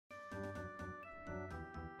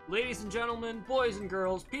Ladies and gentlemen, boys and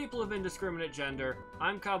girls, people of indiscriminate gender,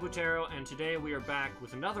 I'm Kabutero, and today we are back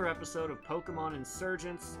with another episode of Pokemon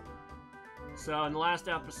Insurgence. So, in the last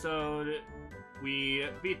episode, we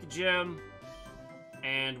beat the gym,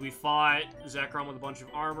 and we fought Zekrom with a bunch of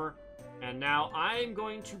armor, and now I'm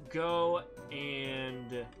going to go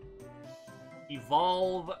and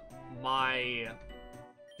evolve my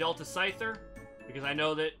Delta Scyther, because I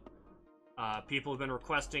know that people have been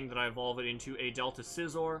requesting that I evolve it into a Delta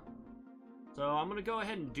Scizor. So I'm going to go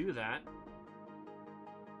ahead and do that.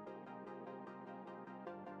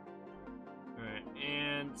 Alright,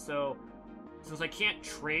 and so, since I can't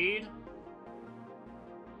trade,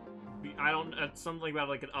 it's something about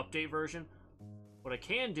like an update version. What I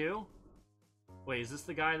can do, wait, is this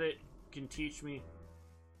the guy that can teach me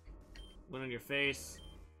Win on your face?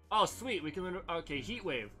 Oh, sweet, we can learn, okay, Heat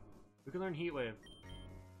Wave. We can learn Heat Wave.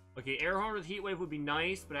 Okay, Air Horn with Heat Wave would be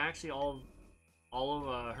nice, but actually all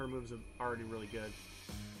of her moves are already really good.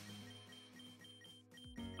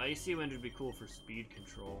 Icy Wind would be cool for speed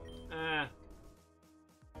control. Nah.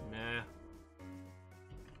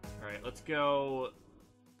 Alright, let's go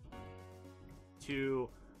to...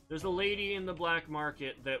 There's a lady in the black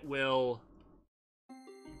market that will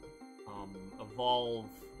evolve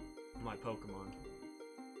my Pokemon.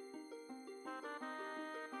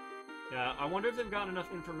 Yeah, I wonder if they've gotten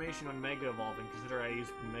enough information on Mega Evolving, considering I use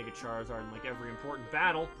Mega Charizard in like every important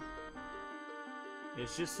battle.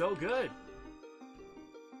 It's just so good.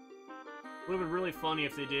 Would have been really funny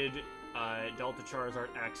if they did Delta Charizard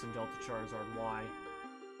X and Delta Charizard Y.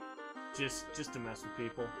 Just to mess with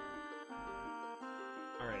people.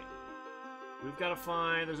 Alright. We've got to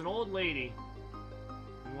find... There's an old lady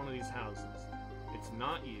in one of these houses. It's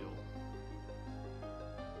not you.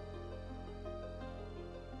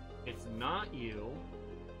 It's not you.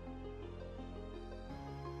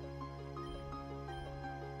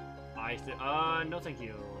 No thank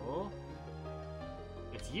you.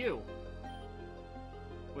 It's you.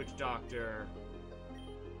 Which doctor?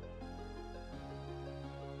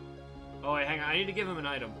 Oh wait, hang on, I need to give him an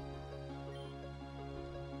item.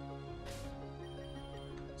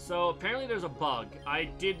 So, apparently there's a bug. I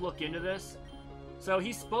did look into this. So,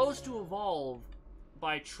 he's supposed to evolve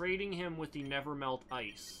by trading him with the Never Melt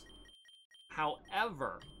Ice.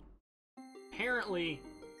 However, apparently,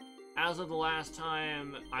 as of the last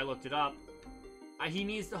time I looked it up, he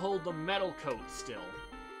needs to hold the Metal Coat still.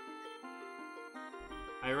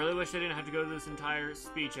 I really wish I didn't have to go through this entire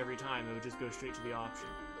speech every time. It would just go straight to the option.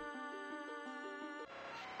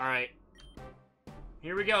 Alright.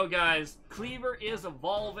 Here we go, guys. Cleaver is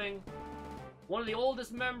evolving. One of the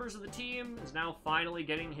oldest members of the team is now finally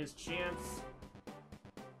getting his chance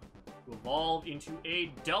to evolve into a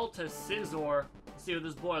Delta Scizor. See what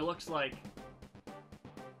this boy looks like.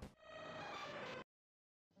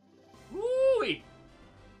 Woo-wee!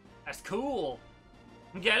 That's cool.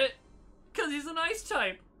 Get it? Because he's an ice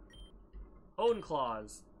type. Hone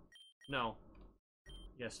Claws. No.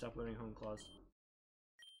 Yes, stop learning Hone Claws.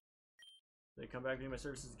 They come back to my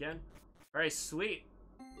services again? Alright, sweet.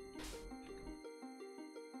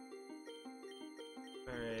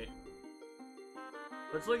 Alright.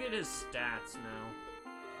 Let's look at his stats now.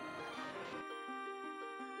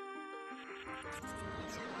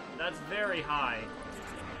 That's very high.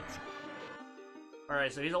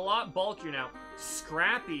 Alright, so he's a lot bulkier now.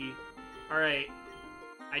 Scrappy. Alright.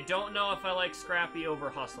 I don't know if I like Scrappy over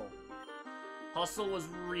Hustle. Hustle was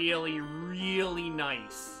really, really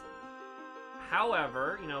nice.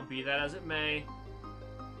 However, you know, be that as it may,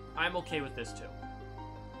 I'm okay with this too.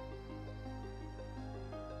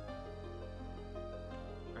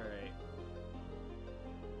 Alright.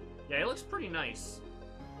 Yeah, it looks pretty nice.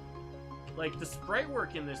 Like, the sprite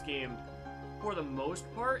work in this game, for the most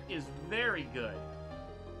part, is very good.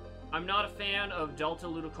 I'm not a fan of Delta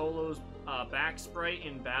Ludicolo's back sprite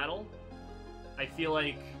in battle. I feel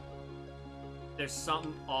like there's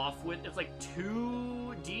something off with... It's like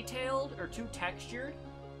too detailed or too textured.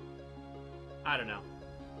 I don't know.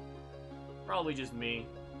 Probably just me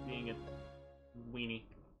being a weenie.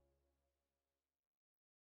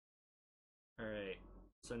 Alright.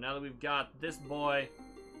 So now that we've got this boy,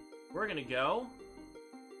 we're gonna go.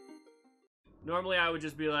 Normally I would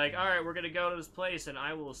just be like, alright, we're gonna go to this place and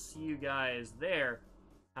I will see you guys there.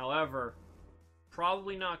 However,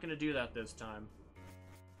 probably not gonna do that this time.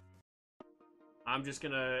 I'm just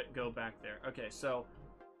gonna go back there. Okay, so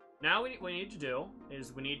now what we need to do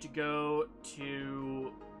is we need to go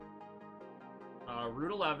to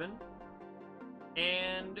Route 11,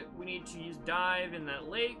 and we need to use Dive in that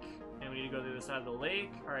lake, and we need to go to the other side of the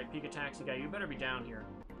lake. Alright, Pika Taxi guy, you better be down here.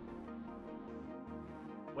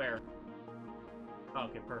 Where? Oh,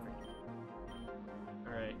 okay, perfect.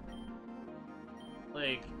 Alright.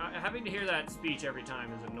 Like, having to hear that speech every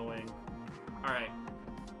time is annoying. Alright.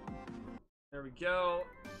 There we go.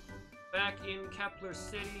 Back in Kepler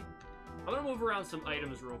City. I'm gonna move around some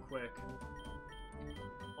items real quick.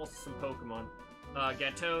 Also some Pokemon.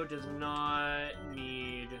 Gateau does not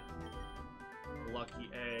need Lucky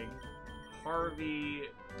Egg. Harvey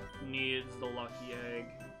needs the Lucky Egg.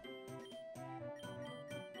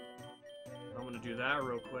 I'm gonna do that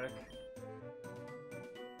real quick.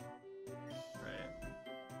 Right.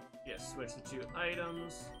 Yeah, switch the two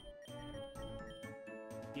items.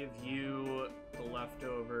 Give you the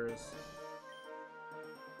leftovers.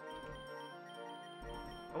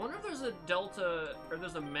 I wonder if there's a Delta, or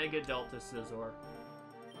there's a Mega Delta Scizor.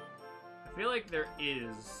 I feel like there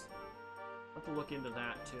is. I'll have to look into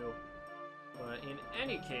that too. But in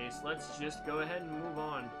any case, let's just go ahead and move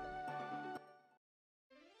on.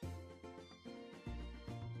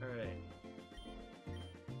 Alright.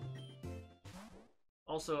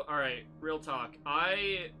 Also, alright, real talk.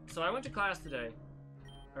 So I went to class today.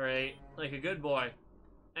 Alright, like a good boy.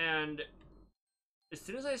 And as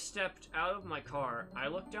soon as I stepped out of my car, I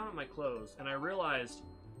looked down at my clothes and I realized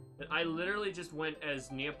that I literally just went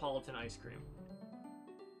as Neapolitan ice cream.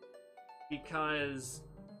 Because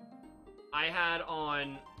I had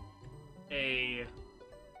on a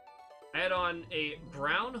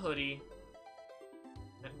brown hoodie.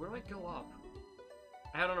 Where do I go up?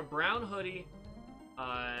 I had on a brown hoodie,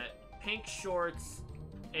 pink shorts,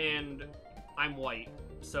 and I'm white.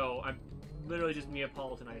 So I'm literally just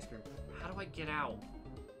Neapolitan ice cream. How do I get out?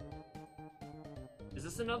 Is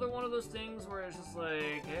this another one of those things where it's just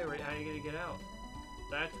like, hey, how are you gonna get out?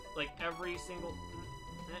 That's like every single...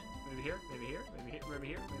 Maybe here, maybe here, maybe here, maybe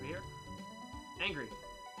here, maybe here. Angry.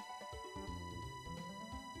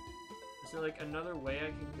 Is there like another way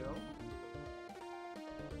I can go?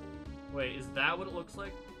 Wait, is that what it looks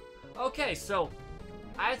like? Okay, so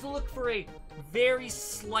I have to look for a very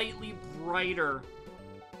slightly brighter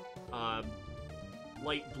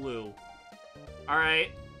light blue.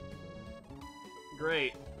 Alright.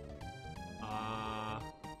 Great. I'm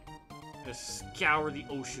gonna scour the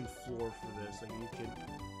ocean floor for this. Like, you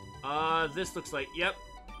can... this looks like... Yep.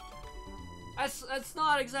 That's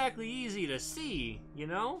not exactly easy to see, you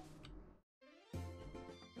know?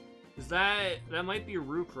 Is that might be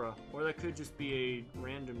Rukra, or that could just be a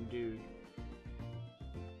random dude.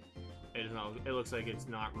 It looks like it's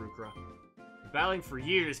not Rukra. Battling for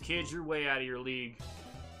years, kids, you're way out of your league.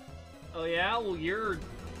 Oh yeah? Well, you're...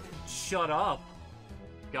 Shut up.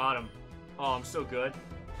 Got him. Oh, I'm so good.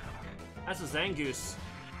 That's a Zangoose.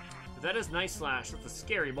 But that is Night Slash. That's a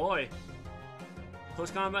scary boy.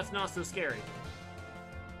 Close combat's not so scary.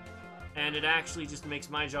 And it actually just makes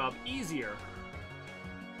my job easier.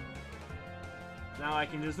 Now I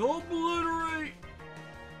can just obliterate!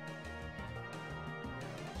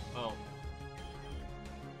 Oh.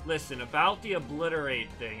 Listen, about the obliterate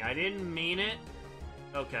thing, I didn't mean it.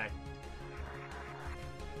 Okay.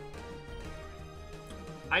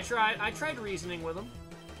 I tried reasoning with him.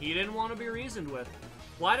 He didn't want to be reasoned with.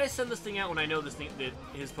 Why did I send this thing out when I know this thing that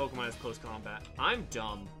his Pokemon has close combat? I'm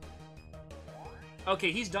dumb.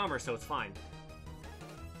 Okay, he's dumber, so it's fine.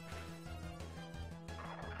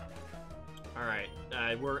 Alright,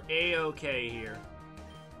 we're A-okay here.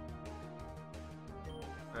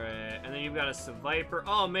 Alright, and then you've got a Seviper.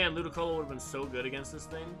 Oh man, Ludicolo would have been so good against this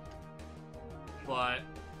thing. But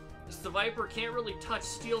Seviper can't really touch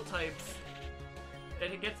steel types.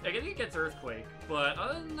 And I guess it gets Earthquake, but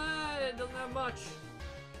other than that, it doesn't have much.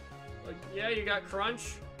 Like, yeah, you got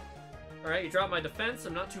Crunch. Alright, you dropped my defense.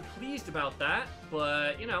 I'm not too pleased about that,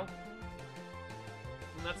 but, you know,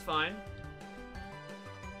 that's fine.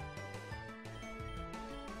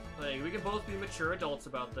 Like, we can both be mature adults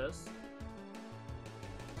about this.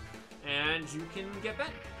 And you can get bent.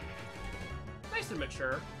 Nice and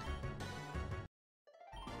mature.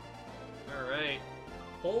 Alright.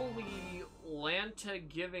 Holy Lanta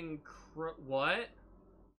giving what?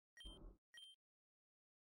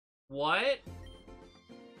 What?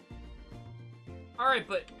 Alright,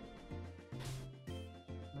 but...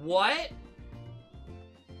 What?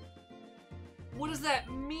 What does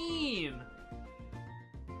that mean?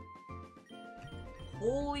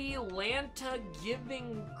 Holy Lanta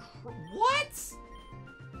giving what?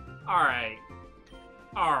 Alright.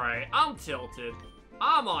 Alright, I'm tilted.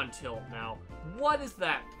 I'm on tilt now. What is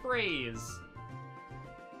that phrase?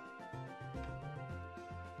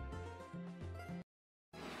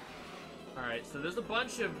 Alright, so there's a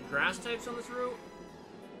bunch of grass types on this route.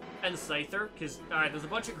 And Scyther, because, alright, there's a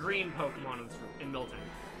bunch of green Pokemon on this route in Miltank.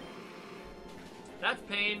 That's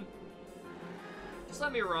pain. Just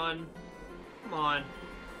let me run. Come on.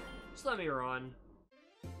 Just let me run.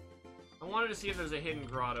 I wanted to see if there's a hidden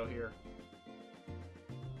grotto here.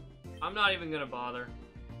 I'm not even gonna bother.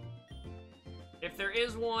 If there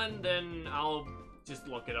is one, then I'll just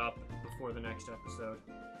look it up before the next episode.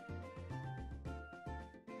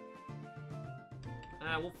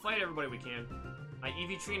 We'll fight everybody we can. I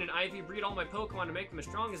EV train and IV breed all my Pokemon to make them as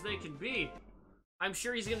strong as they can be. I'm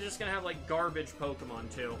sure he's just gonna have, like, garbage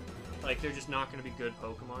Pokemon, too. Like, they're just not gonna be good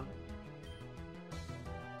Pokemon.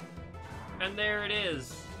 And there it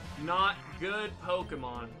is. Not good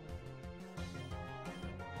Pokemon.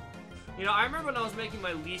 You know, I remember when I was making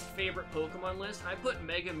my least favorite Pokemon list, I put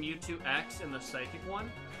Mega Mewtwo X in the Psychic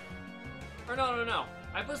one. Or no.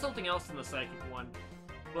 I put something else in the Psychic one.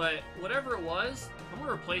 But whatever it was, I'm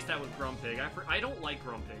gonna replace that with Grumpig. I don't like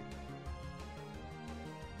Grumpig.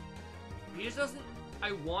 He just doesn't...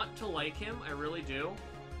 I want to like him, I really do.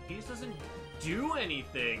 He just doesn't do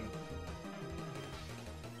anything.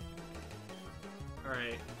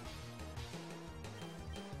 Alright.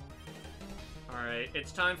 Alright,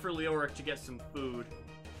 it's time for Leoric to get some food.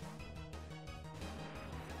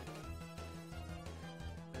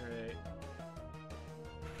 Alright.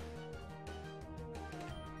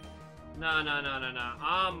 No.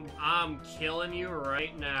 I'm killing you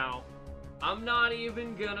right now. I'm not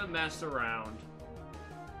even gonna mess around.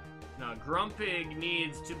 No, Grumpig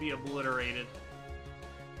needs to be obliterated.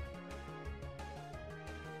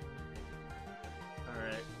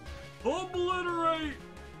 Alright. Obliterate!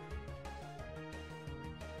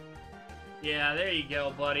 Yeah, there you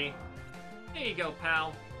go, buddy. There you go,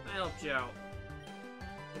 pal. I helped you out.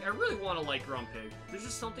 I really want to like Grumpig. There's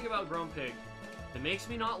just something about Grumpig that makes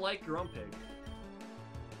me not like Grumpig.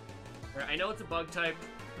 Right, I know it's a bug type,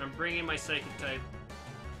 and I'm bringing my psychic type.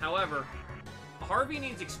 However, Harvey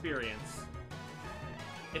needs experience.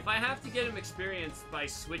 If I have to get him experience by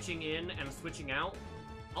switching in and switching out,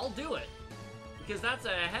 I'll do it. Because that's a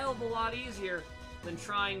hell of a lot easier than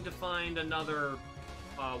trying to find another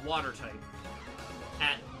water type.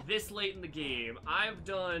 At this late in the game, I've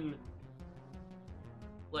done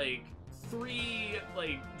like 3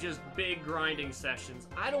 just big grinding sessions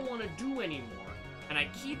I don't want to do anymore, and I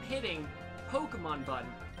keep hitting Pokemon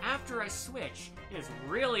button after I switch. It's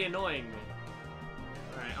really annoying me.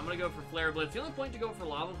 Alright, I'm gonna go for Flare Blitz. The only point to go for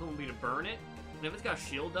Lava Plume would be to burn it, and if it's got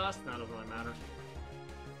Shield Dust, that doesn't really matter.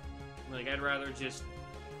 Like, I'd rather just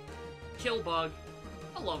kill Bug.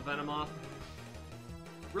 I love Venomoth.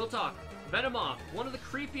 Real talk, Venomoth, one of the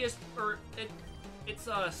creepiest, or it's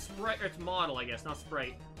sprite, or it's model, I guess, not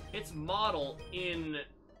sprite. Its model in,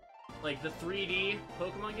 like, the 3D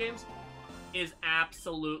Pokemon games is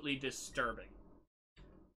absolutely disturbing.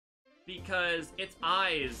 Because its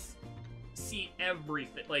eyes see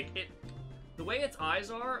everything. Like, the way its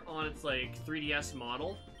eyes are on its, like, 3DS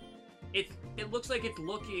model, it looks like it's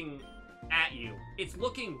looking at you. It's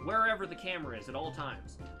looking wherever the camera is at all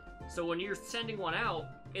times. So when you're sending one out,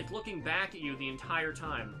 it's looking back at you the entire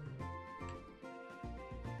time.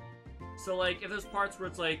 So, like, if there's parts where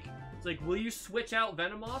it's like, will you switch out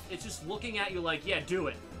Venomoth? It's just looking at you like, yeah, do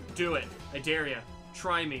it. Do it. I dare ya.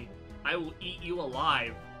 Try me. I will eat you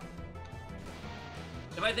alive.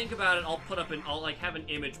 If I think about it, I'll, like, have an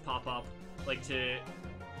image pop up, like, to,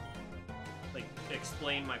 like,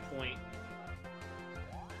 explain my point.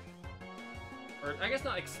 Or, I guess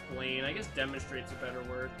not explain, I guess demonstrate's a better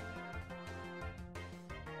word.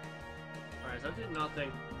 Alright, so that did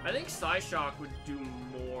nothing. I think Psyshock would do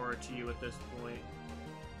more to you at this point.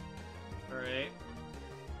 Alright.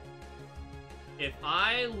 If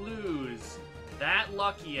I lose that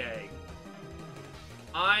Lucky Egg,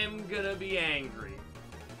 I'm gonna be angry.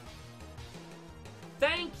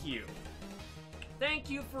 Thank you! Thank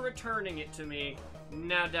you for returning it to me.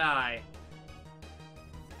 Now die.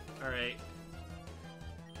 Alright.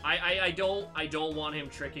 I don't want him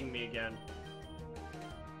tricking me again.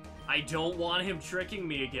 I don't want him tricking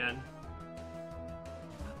me again.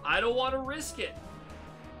 I don't want to risk it.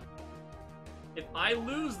 If I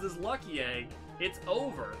lose this Lucky Egg, it's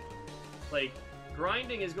over. Like,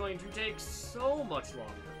 grinding is going to take so much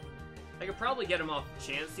longer. I could probably get him off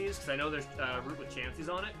Chanseys, because I know there's a route with Chanseys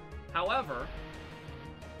on it. However,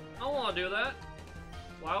 I don't want to do that.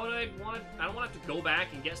 Why would I want to? I don't want to have to go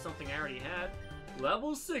back and get something I already had.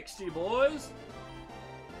 Level 60, boys!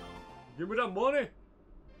 Give me that money!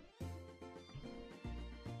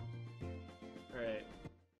 Alright.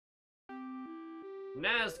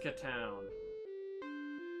 Nazca Town.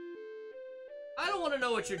 I don't want to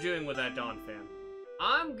know what you're doing with that Donphan.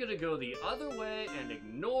 I'm gonna go the other way and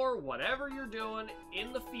ignore whatever you're doing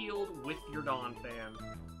in the field with your Donphan.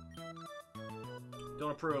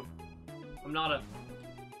 Don't approve. I'm not a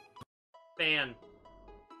fan.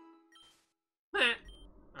 Meh.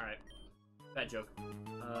 Alright. Bad joke.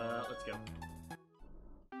 Let's go.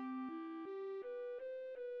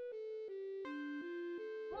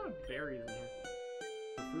 A lot of berries in here.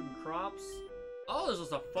 Food and crops. Oh, there's a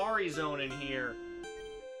safari zone in here.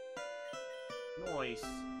 Nice.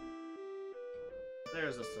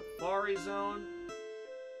 There's a safari zone.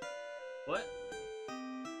 What?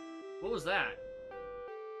 What was that?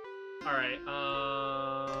 Alright,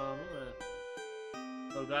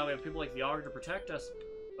 so glad we have people like the augur to protect us.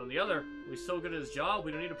 On the other, he's so good at his job,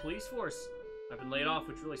 we don't need a police force. I've been laid off,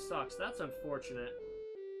 which really sucks. That's unfortunate.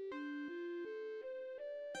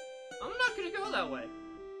 I'm not gonna go that way.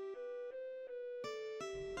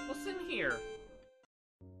 What's in here?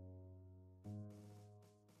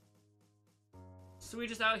 So we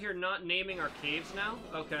just out here not naming our caves now?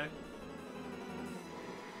 Okay.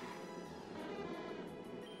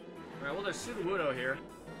 Alright, well there's Sudowoodo here.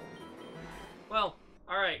 Well,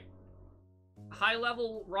 alright. High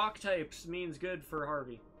level rock types means good for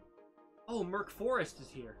Harvey. Oh, Merc Forest is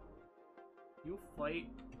here. You fight.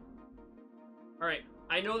 Alright,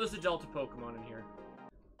 I know there's a Delta Pokemon in here.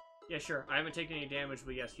 Yeah, sure. I haven't taken any damage,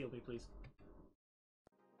 but yes, heal me, please.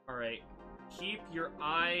 Alright. Keep your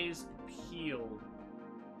eyes peeled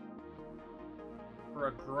for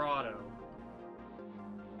a grotto.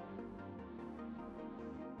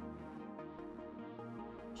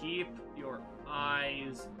 Keep your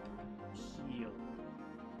eyes peeled.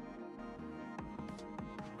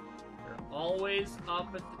 They're always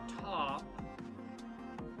up at the top.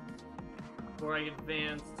 Before I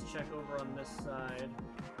advance, let's check over on this side.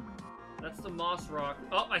 That's the moss rock.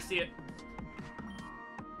 Oh, I see it.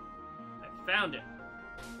 I found it.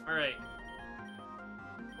 Alright.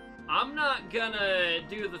 I'm not gonna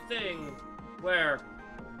do the thing where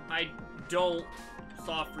I don't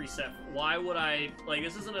soft reset. Why would I... Like,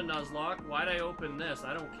 this isn't a Nuzlocke. Why'd I open this?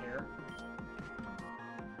 I don't care.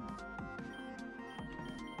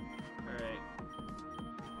 Alright.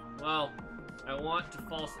 Well, I want to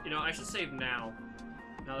false... You know, I should save now.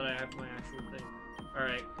 Now that I have my actual thing.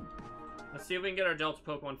 Alright. Let's see if we can get our Delta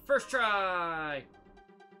Pokemon. First try!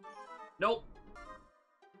 Nope.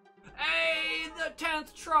 Hey! The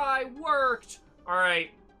 10th try worked!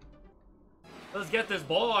 Alright. Let's get this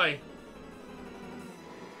boy!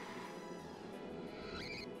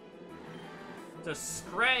 It's a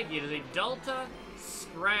Scraggy. It is a Delta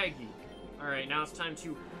Scraggy. Alright, now it's time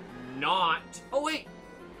to not... Oh, wait!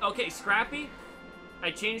 Okay, Scrappy. I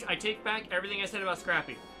take back everything I said about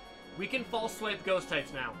Scrappy. We can false swipe ghost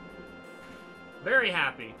types now. Very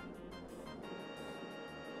happy.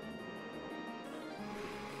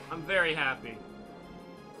 I'm very happy.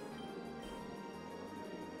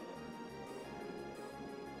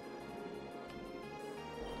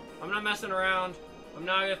 I'm not messing around. I'm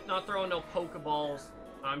not throwing no Pokeballs.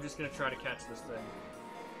 I'm just gonna try to catch this thing.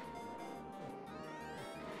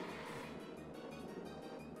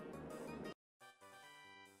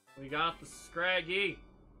 We got the Scraggy.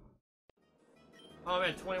 Oh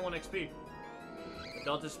man, 21 XP. A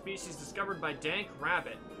Delta species discovered by Dank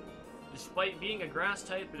Rabbit. Despite being a grass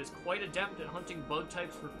type, it is quite adept at hunting bug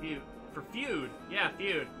types for feud. For feud? Yeah,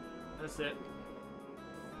 feud. That's it.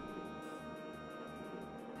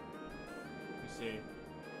 Let me see.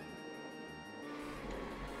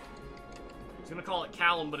 I was gonna call it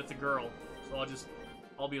Callum, but it's a girl. So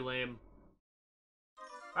I'll be lame.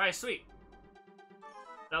 Alright, sweet.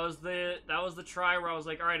 That was the try where I was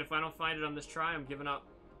like, alright, if I don't find it on this try, I'm giving up.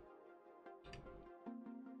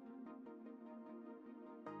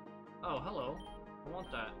 Oh, hello. I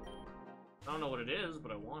want that. I don't know what it is,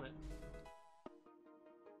 but I want it.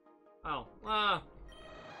 Oh, alright,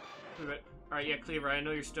 yeah, Cleaver, I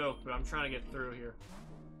know you're stoked, but I'm trying to get through here.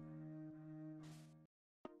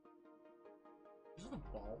 Is it a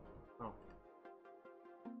ball? Oh.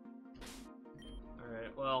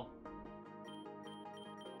 Alright, well.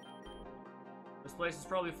 This place is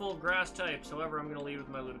probably full of grass types, however, I'm gonna leave with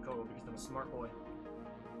my Ludicolo because I'm a smart boy.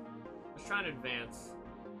 Let's try and advance.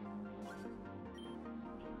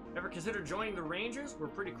 Ever consider joining the Rangers? We're a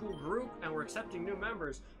pretty cool group, and we're accepting new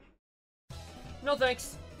members. No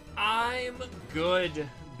thanks. I'm good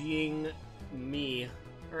being me.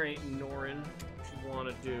 Alright, Norin, what you want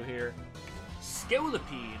to do here?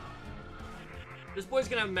 Scolipede. This boy's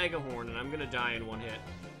gonna have Mega Horn, and I'm gonna die in one hit.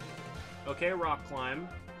 Okay, Rock Climb.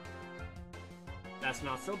 That's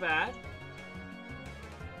not so bad.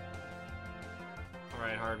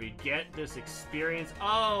 Alright, Harvey, get this experience.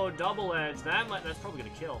 Oh, Double Edge. That's probably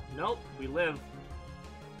gonna kill. Nope, we live.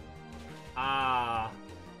 Ah.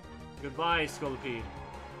 Goodbye, Scolipede.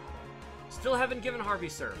 Still haven't given Harvey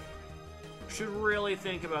Surf. should really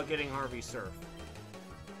think about getting Harvey Surf.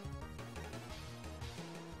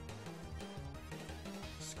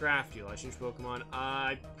 Scrafty, I change Pokemon.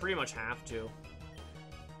 I pretty much have to.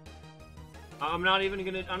 I'm not even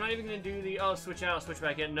gonna do the switch out, switch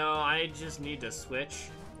back in. No, I just need to switch.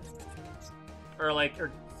 Or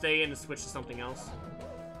stay in and switch to something else.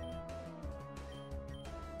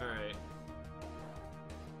 Alright.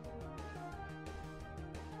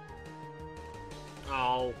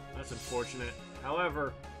 Oh, that's unfortunate.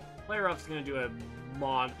 However, Player Up's gonna do a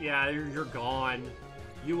yeah, you're gone.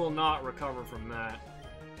 You will not recover from that.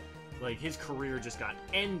 Like, his career just got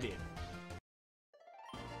ended.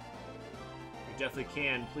 You definitely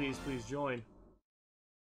can. Please join.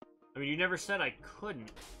 I mean, you never said I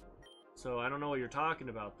couldn't. So I don't know what you're talking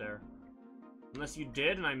about there. Unless you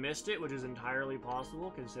did and I missed it, which is entirely possible,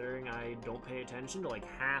 considering I don't pay attention to, like,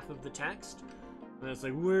 half of the text. And it's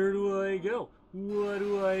like, where do I go? What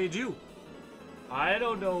do I do? I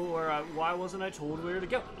don't know why wasn't I told where to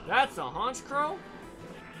go? That's a Haunch Crow?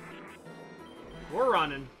 We're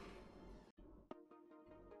running.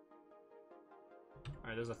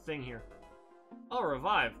 Alright, there's a thing here. Oh,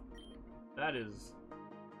 revive. That is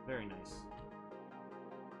very nice.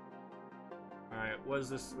 Alright, where's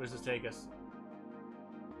this take us?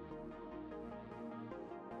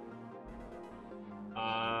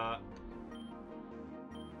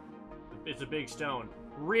 It's a big stone.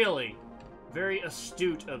 Really? Very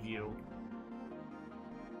astute of you.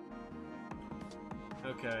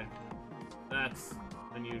 Okay. That's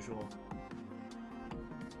unusual.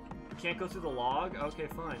 You can't go through the log? Okay,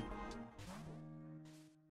 fine.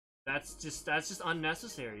 That's just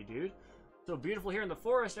unnecessary, dude. So beautiful here in the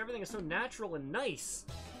forest, everything is so natural and nice.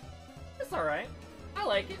 It's alright. I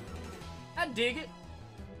like it. I dig it.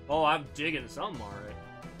 Oh, I'm digging something, alright.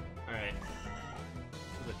 Alright.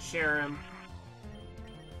 There's a Cherim.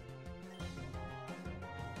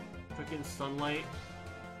 Took in sunlight.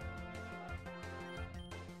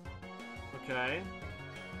 Okay.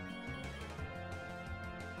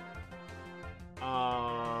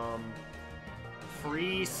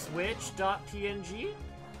 Free switch.png?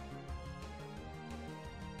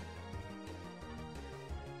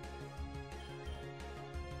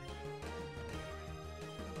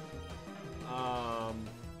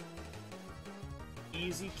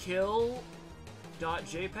 Easy kill.jpg?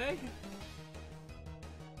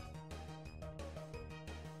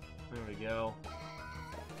 There we go.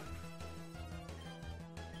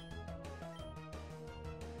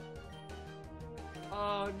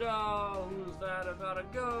 Oh no, who's that about to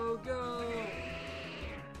go?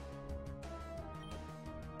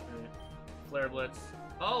 Right. Flare Blitz.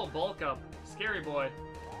 Oh, bulk up. Scary boy.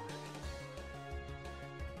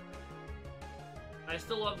 I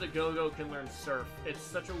still love that Go-Go can learn Surf. It's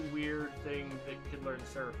such a weird thing that can learn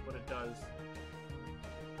Surf, but it does.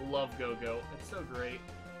 I love Go-Go. It's so great.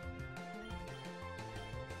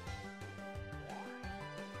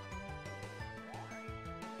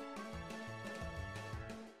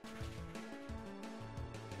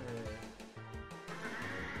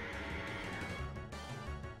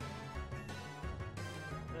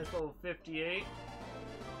 Nice level 58.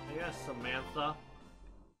 I guess Samantha.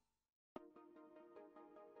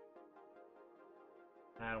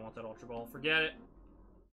 I don't want that Ultra Ball. Forget it.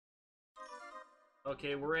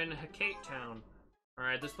 Okay, we're in Hecate Town.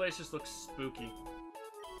 Alright, this place just looks spooky.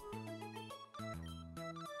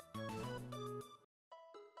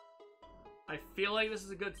 I feel like this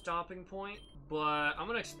is a good stopping point, but I'm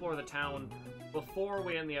gonna explore the town before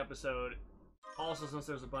we end the episode. Also, since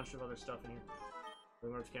there's a bunch of other stuff in here.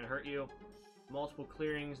 Rumors can't hurt you. Multiple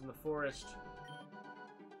clearings in the forest.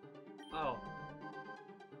 Oh.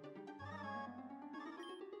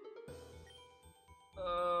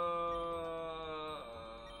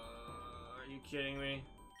 Are you kidding me?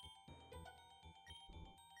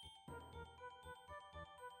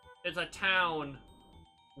 It's a town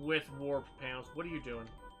with warp panels. What are you doing?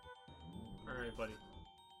 Alright, buddy.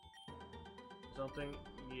 Something?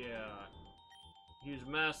 Yeah. Huge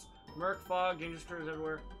mess. Murk, fog, dangerous critters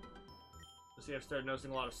everywhere. Let's see, I've started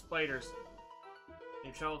noticing a lot of spiders.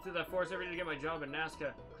 You travel through that forest every day to get my job in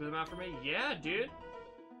Nazca. Clear them out for me? Yeah, dude!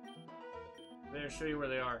 I'm gonna show you where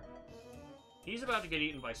they are. He's about to get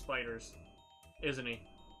eaten by spiders, isn't he?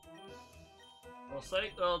 Well,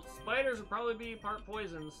 spiders would probably be part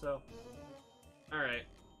poison, so... Alright.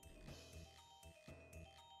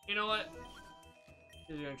 You know what?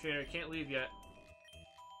 He's a young trainer, can't leave yet.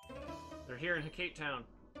 They're here in Hecate Town.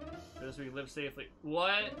 So this we can live safely.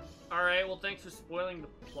 What? Alright, well thanks for spoiling the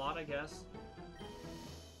plot, I guess.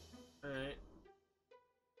 Alright.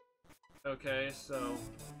 Okay, so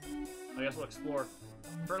I guess we'll explore.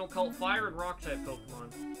 Infernal Cult Fire and Rock type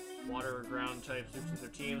Pokemon. Water or Ground type suits with their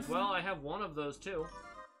teams. Well, I have one of those too.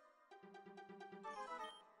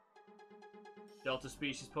 Delta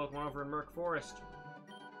species Pokemon over in Merc Forest.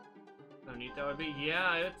 How neat that would be.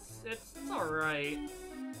 Yeah, it's alright.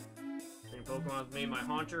 Any Pokemon with me, my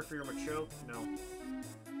Haunter for your Machoke? No.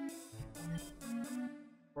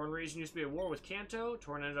 Torn region used to be a war with Kanto.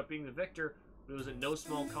 Torn ended up being the victor, but it was at no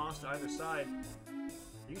small cost to either side.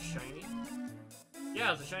 Are you shiny?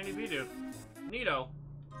 Yeah, it's a shiny Bidoof. Neato.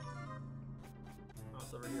 Oh,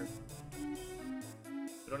 it's over here.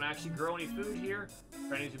 We don't actually grow any food here.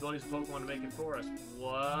 Trying to use the abilities of Pokemon to make it for us.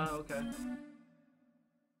 What? Okay.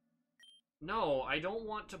 No, I don't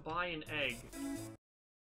want to buy an egg.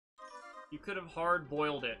 You could have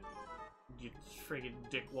hard-boiled it. You friggin'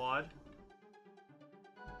 dickwad.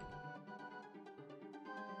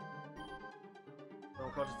 All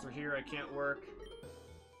coaches are here, I can't work.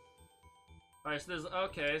 Alright, so this is...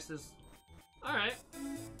 Okay, so this... Alright.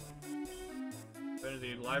 Go to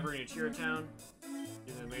the library in Chira Town.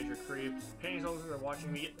 These are the major creeps. Paintings all are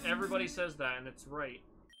watching me. Everybody says that, and it's right.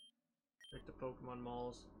 Like the Pokemon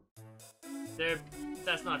malls.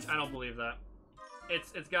 That's not... I don't believe that.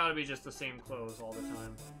 It's gotta be just the same clothes all the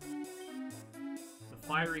time. The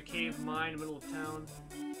Fiery Cave Mine, middle of town.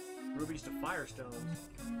 Rubies to Firestones.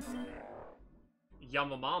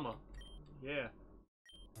 Yamamama. Yeah.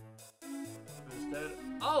 Instead...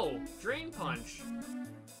 Oh! Drain Punch!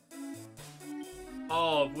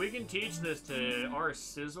 Oh, if we can teach this to our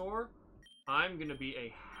Scizor, I'm gonna be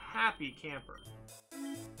a happy camper.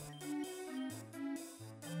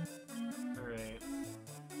 Alright.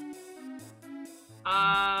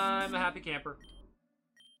 I'm a happy camper.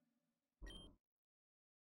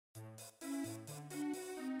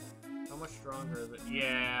 How much stronger is it?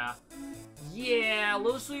 Yeah. Yeah,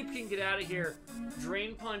 Low Sweep can get out of here.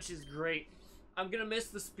 Drain Punch is great. I'm gonna miss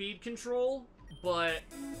the speed control, but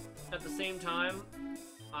at the same time,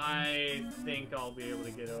 I think I'll be able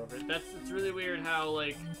to get over it. It's really weird how,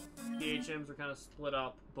 like, the HMs are kind of split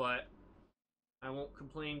up, but I won't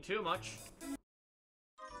complain too much.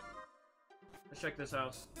 Let's check this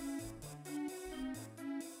house.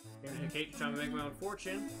 I'm Kate, trying to make my own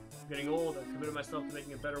fortune. I'm getting old. I've committed myself to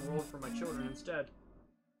making a better world for my children instead.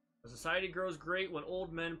 A society grows great when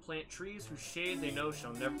old men plant trees whose shade they know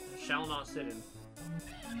shall not sit in.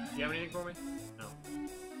 Do you have anything for me? No.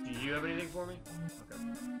 Do you have anything for me? Okay.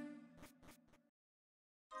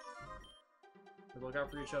 Look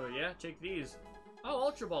out for each other. Yeah, take these. Oh,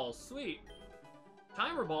 Ultra Balls. Sweet.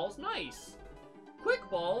 Timer Balls. Nice. Quick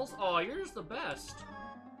Balls. Oh, you're just the best.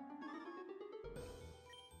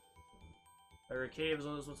 Fire Cave is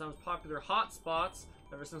one of those sometimes popular hot spots.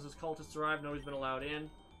 Ever since those cultists arrived, nobody's been allowed in.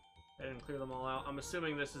 I didn't clear them all out. I'm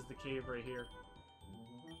assuming this is the cave right here.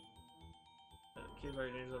 Cave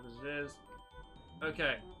very dangerous as it is.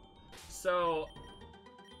 Okay. So,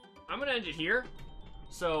 I'm gonna end it here.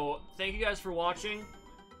 So, thank you guys for watching.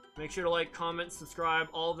 Make sure to like, comment, subscribe,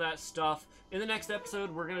 all of that stuff. In the next episode,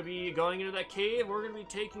 we're gonna be going into that cave. We're gonna be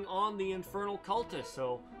taking on the Infernal Cultist.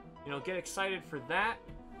 So, you know, get excited for that.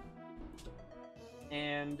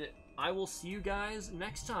 And I will see you guys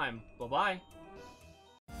next time. Bye-bye.